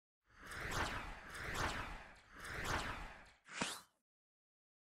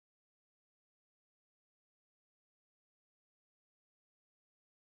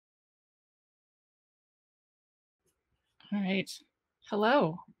All right.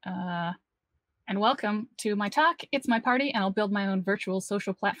 Hello, and welcome to my talk. It's my party, and I'll build my own virtual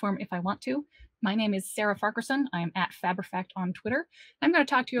social platform if I want to. My name is Sara Farquharson. I'm at Fabrifact on Twitter. I'm going to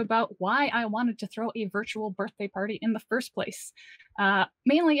talk to you about why I wanted to throw a virtual birthday party in the first place.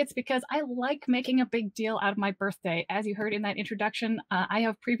 Mainly, it's because I like making a big deal out of my birthday. As you heard in that introduction, I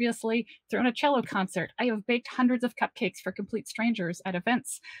have previously thrown a cello concert. I have baked hundreds of cupcakes for complete strangers at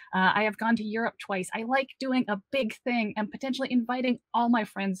events. I have gone to Europe twice. I like doing a big thing and potentially inviting all my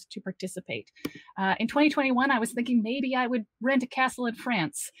friends to participate. In 2021, I was thinking maybe I would rent a castle in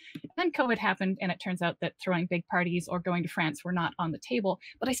France. Then COVID happened, and it turns out that throwing big parties or going to France were not on the table.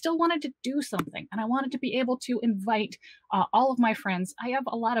 But I still wanted to do something, and I wanted to be able to invite all of my friends. I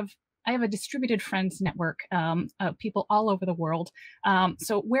have a distributed friends network of people all over the world.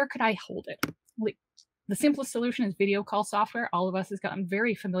 So where could I hold it? The simplest solution is video call software. All of us has gotten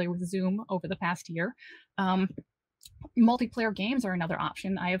very familiar with Zoom over the past year. Multiplayer games are another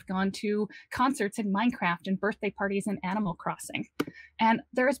option. I have gone to concerts in Minecraft and birthday parties in Animal Crossing. And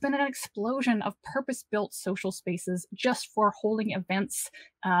there has been an explosion of purpose-built social spaces just for holding events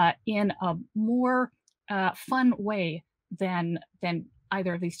in a more fun way than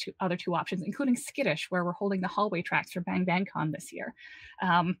either of these other two options, including Skittish, where we're holding the hallway tracks for Bang Bang Con this year.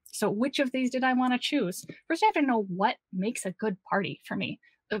 So which of these did I want to choose? First, I have to know what makes a good party for me.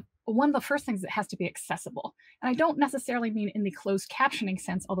 One of the first things that has to be accessible. And I don't necessarily mean in the closed captioning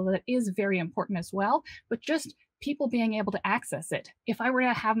sense, although that is very important as well, but just people being able to access it. If I were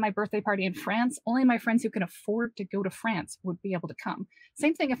to have my birthday party in France, only my friends who can afford to go to France would be able to come.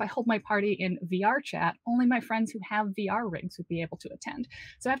 Same thing if I hold my party in VR chat, only my friends who have VR rigs would be able to attend.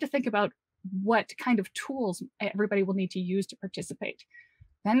 So I have to think about what kind of tools everybody will need to use to participate.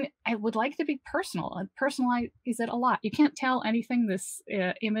 Then I would like to be personal and personalize it a lot. You can't tell anything, this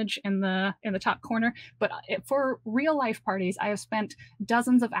image in the top corner, but for real life parties, I have spent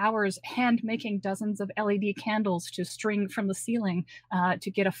dozens of hours hand making dozens of LED candles to string from the ceiling to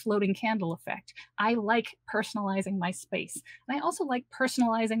get a floating candle effect. I like personalizing my space. And I also like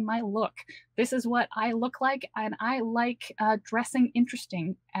personalizing my look. This is what I look like, and I like dressing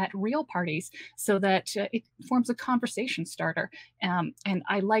interesting at real parties so that it forms a conversation starter. And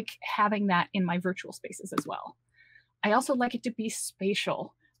I like having that in my virtual spaces as well. I also like it to be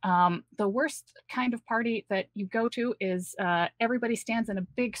spatial. The worst kind of party that you go to is everybody stands in a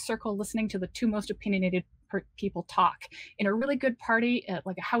big circle listening to the two most opinionated people talk. In a really good party,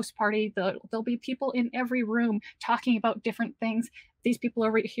 like a house party, there'll be people in every room talking about different things. These people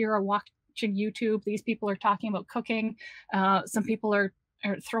over here are watching YouTube. These people are talking about cooking. Some people are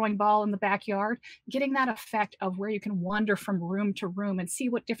throwing ball in the backyard, getting that effect of where you can wander from room to room and see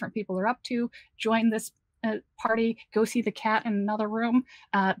what different people are up to, join this party, go see the cat in another room.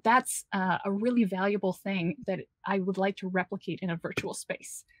 That's a really valuable thing that I would like to replicate in a virtual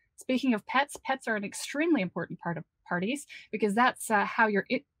space. Speaking of pets, pets are an extremely important part of parties because that's how your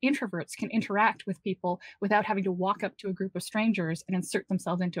introverts can interact with people without having to walk up to a group of strangers and insert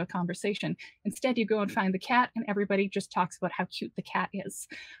themselves into a conversation. Instead, you go and find the cat and everybody just talks about how cute the cat is.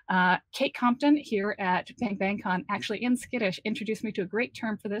 Kate Compton here at Bang Bang Con, actually in Skittish, introduced me to a great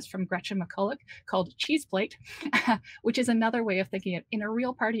term for this from Gretchen McCulloch called cheese plate, which is another way of thinking it. In a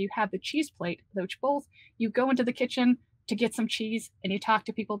real party, you have the cheese plate, which both you go into the kitchen to get some cheese and you talk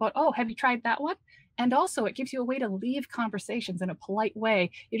to people about, oh, have you tried that one? And also it gives you a way to leave conversations in a polite way.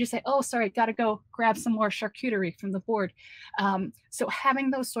 You just say, oh, sorry, gotta go grab some more charcuterie from the board. So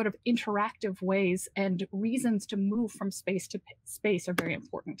having those sort of interactive ways and reasons to move from space to space are very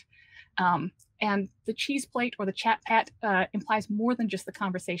important. And the cheese plate or the chat pad implies more than just the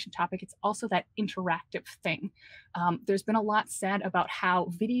conversation topic. It's also that interactive thing. There's been a lot said about how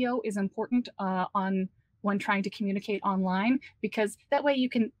video is important when trying to communicate online, because that way you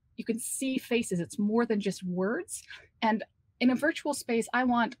can see faces. It's more than just words. And in a virtual space, I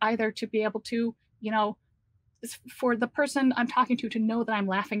want either to be able to, for the person I'm talking to know that I'm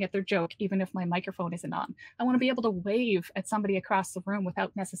laughing at their joke, even if my microphone isn't on. I want to be able to wave at somebody across the room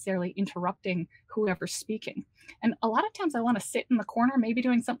without necessarily interrupting whoever's speaking. And a lot of times I want to sit in the corner, maybe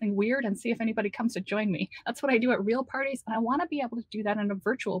doing something weird and see if anybody comes to join me. That's what I do at real parties. And I want to be able to do that in a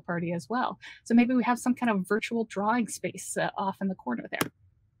virtual party as well. So maybe we have some kind of virtual drawing space off in the corner there.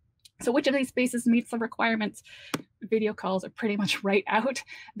 So which of these spaces meets the requirements? Video calls are pretty much right out.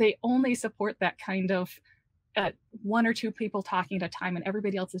 They only support that kind of one or two people talking at a time and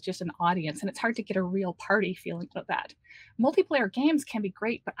everybody else is just an audience, and it's hard to get a real party feeling of that. Multiplayer games can be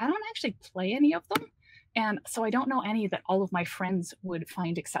great, but I don't actually play any of them, and so I don't know any that all of my friends would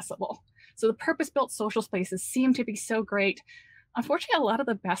find accessible. So the purpose-built social spaces seem to be so great. Unfortunately, a lot of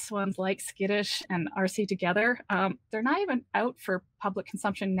the best ones like Skittish and RC Together, they're not even out for public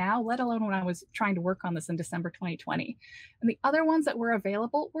consumption now, let alone when I was trying to work on this in December 2020. And the other ones that were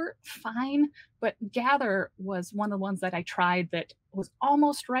available were fine, but Gather was one of the ones that I tried that was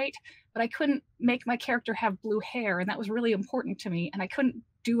almost right, but I couldn't make my character have blue hair, and that was really important to me, and I couldn't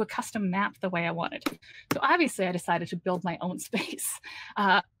do a custom map the way I wanted. So obviously I decided to build my own space.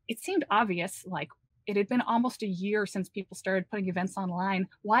 It seemed obvious, like it had been almost a year since people started putting events online.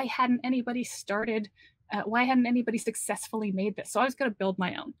 Why hadn't anybody started? Why hadn't anybody successfully made this? So I was going to build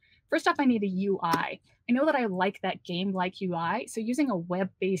my own. First up, I need a UI. I know that I like that game-like UI, so using a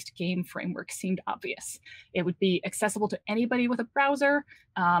web-based game framework seemed obvious. It would be accessible to anybody with a browser,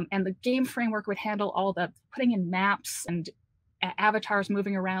 and the game framework would handle all the putting in maps and avatars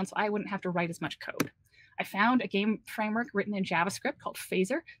moving around, so I wouldn't have to write as much code. I found a game framework written in JavaScript called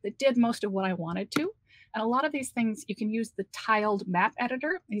Phaser that did most of what I wanted to. And a lot of these things, you can use the tiled map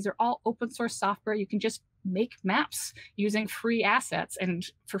editor. These are all open source software. You can just make maps using free assets. And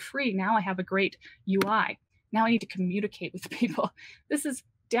for free, now I have a great UI. Now I need to communicate with people. This is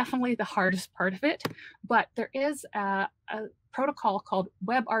definitely the hardest part of it, but there is a protocol called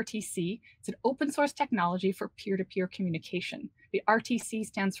WebRTC. It's an open source technology for peer-to-peer communication. The RTC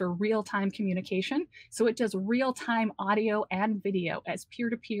stands for real-time communication. So it does real-time audio and video as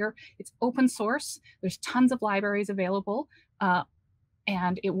peer-to-peer. It's open source. There's tons of libraries available,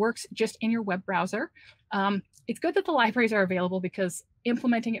 and it works just in your web browser. It's good that the libraries are available because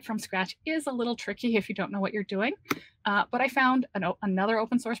implementing it from scratch is a little tricky if you don't know what you're doing. But I found another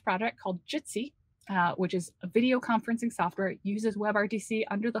open source project called Jitsi, which is a video conferencing software. It uses WebRTC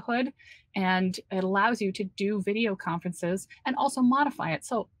under the hood, and it allows you to do video conferences and also modify it.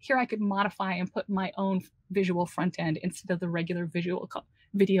 So here I could modify and put my own visual front end instead of the regular video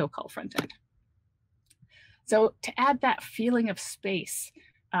call front end. So to add that feeling of space,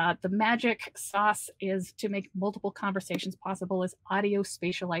 the magic sauce is to make multiple conversations possible is audio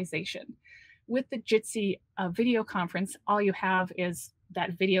spatialization. With the Jitsi video conference, all you have is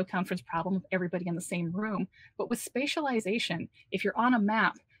that video conference problem of everybody in the same room. But with spatialization, if you're on a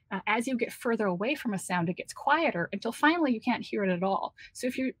map, as you get further away from a sound, it gets quieter until finally you can't hear it at all. So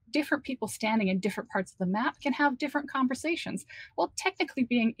if you're different people standing in different parts of the map can have different conversations, while technically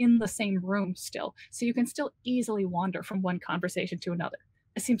being in the same room still. So you can still easily wander from one conversation to another.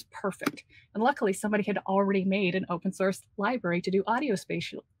 It seems perfect. And luckily somebody had already made an open source library to do audio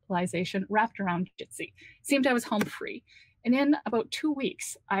spatialization wrapped around Jitsi. It seemed I was home free. And in about 2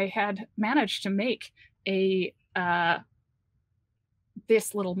 weeks, I had managed to make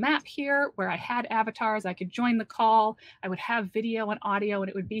this little map here where I had avatars. I could join the call. I would have video and audio, and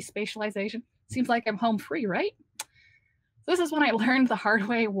it would be spatialization. Seems like I'm home free, right? So this is when I learned the hard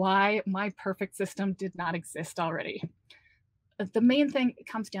way why my perfect system did not exist already. The main thing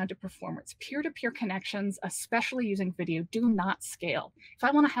comes down to performance. Peer-to-peer connections, especially using video, do not scale. If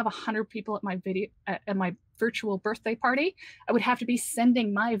I want to have 100 people at my virtual birthday party, I would have to be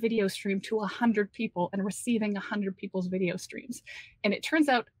sending my video stream to 100 people and receiving 100 people's video streams. And it turns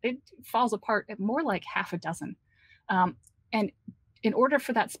out it falls apart at more like half a dozen. And in order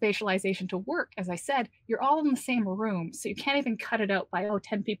for that spatialization to work, as I said, you're all in the same room. So you can't even cut it out by,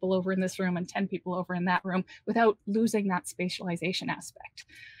 10 people over in this room and 10 people over in that room without losing that spatialization aspect.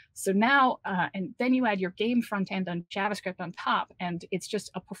 So now, and then you add your game front end on JavaScript on top, and it's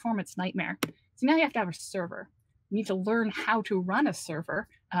just a performance nightmare. So now you have to have a server. You need to learn how to run a server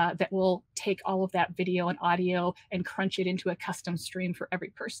that will take all of that video and audio and crunch it into a custom stream for every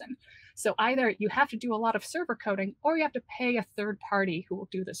person. So either you have to do a lot of server coding, or you have to pay a third party who will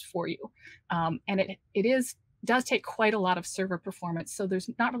do this for you. And it does take quite a lot of server performance. So there's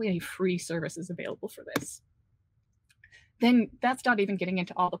not really any free services available for this. Then that's not even getting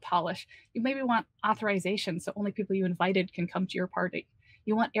into all the polish. You maybe want authorization, so only people you invited can come to your party.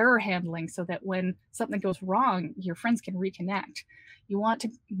 You want error handling so that when something goes wrong, your friends can reconnect. You want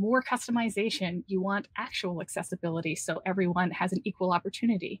more customization. You want actual accessibility so everyone has an equal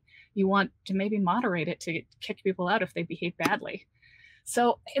opportunity. You want to maybe moderate it to kick people out if they behave badly.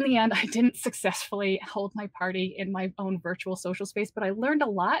 So in the end, I didn't successfully hold my party in my own virtual social space, but I learned a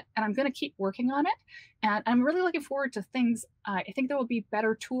lot, and I'm going to keep working on it. And I'm really looking forward to things. I think there will be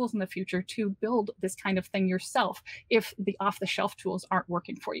better tools in the future to build this kind of thing yourself if the off-the-shelf tools aren't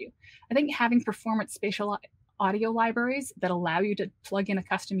working for you. I think having performance spatial audio libraries that allow you to plug in a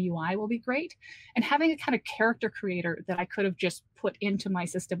custom UI will be great. And having a kind of character creator that I could have just put into my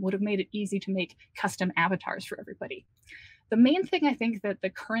system would have made it easy to make custom avatars for everybody. The main thing I think that the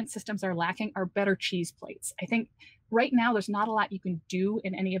current systems are lacking are better cheese plates. I think right now, there's not a lot you can do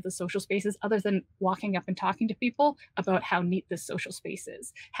in any of the social spaces other than walking up and talking to people about how neat this social space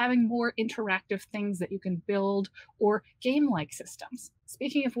is, having more interactive things that you can build, or game-like systems.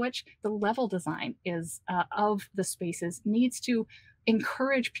 Speaking of which, the level design of the spaces needs to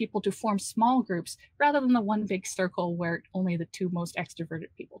encourage people to form small groups rather than the one big circle where only the two most extroverted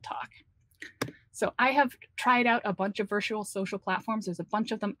people talk. So I have tried out a bunch of virtual social platforms. There's a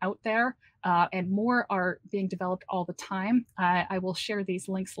bunch of them out there, and more are being developed all the time. I will share these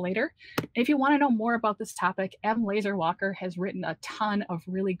links later. If you want to know more about this topic, M. Laser-Walker has written a ton of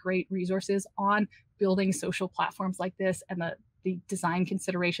really great resources on building social platforms like this and the design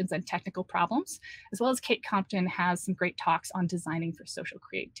considerations and technical problems, as well as Kate Compton has some great talks on designing for social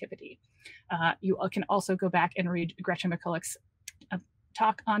creativity. You can also go back and read Gretchen McCulloch's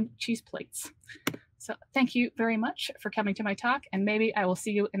talk on cheese plates. So thank you very much for coming to my talk, and maybe I will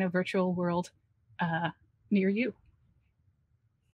see you in a virtual world near you.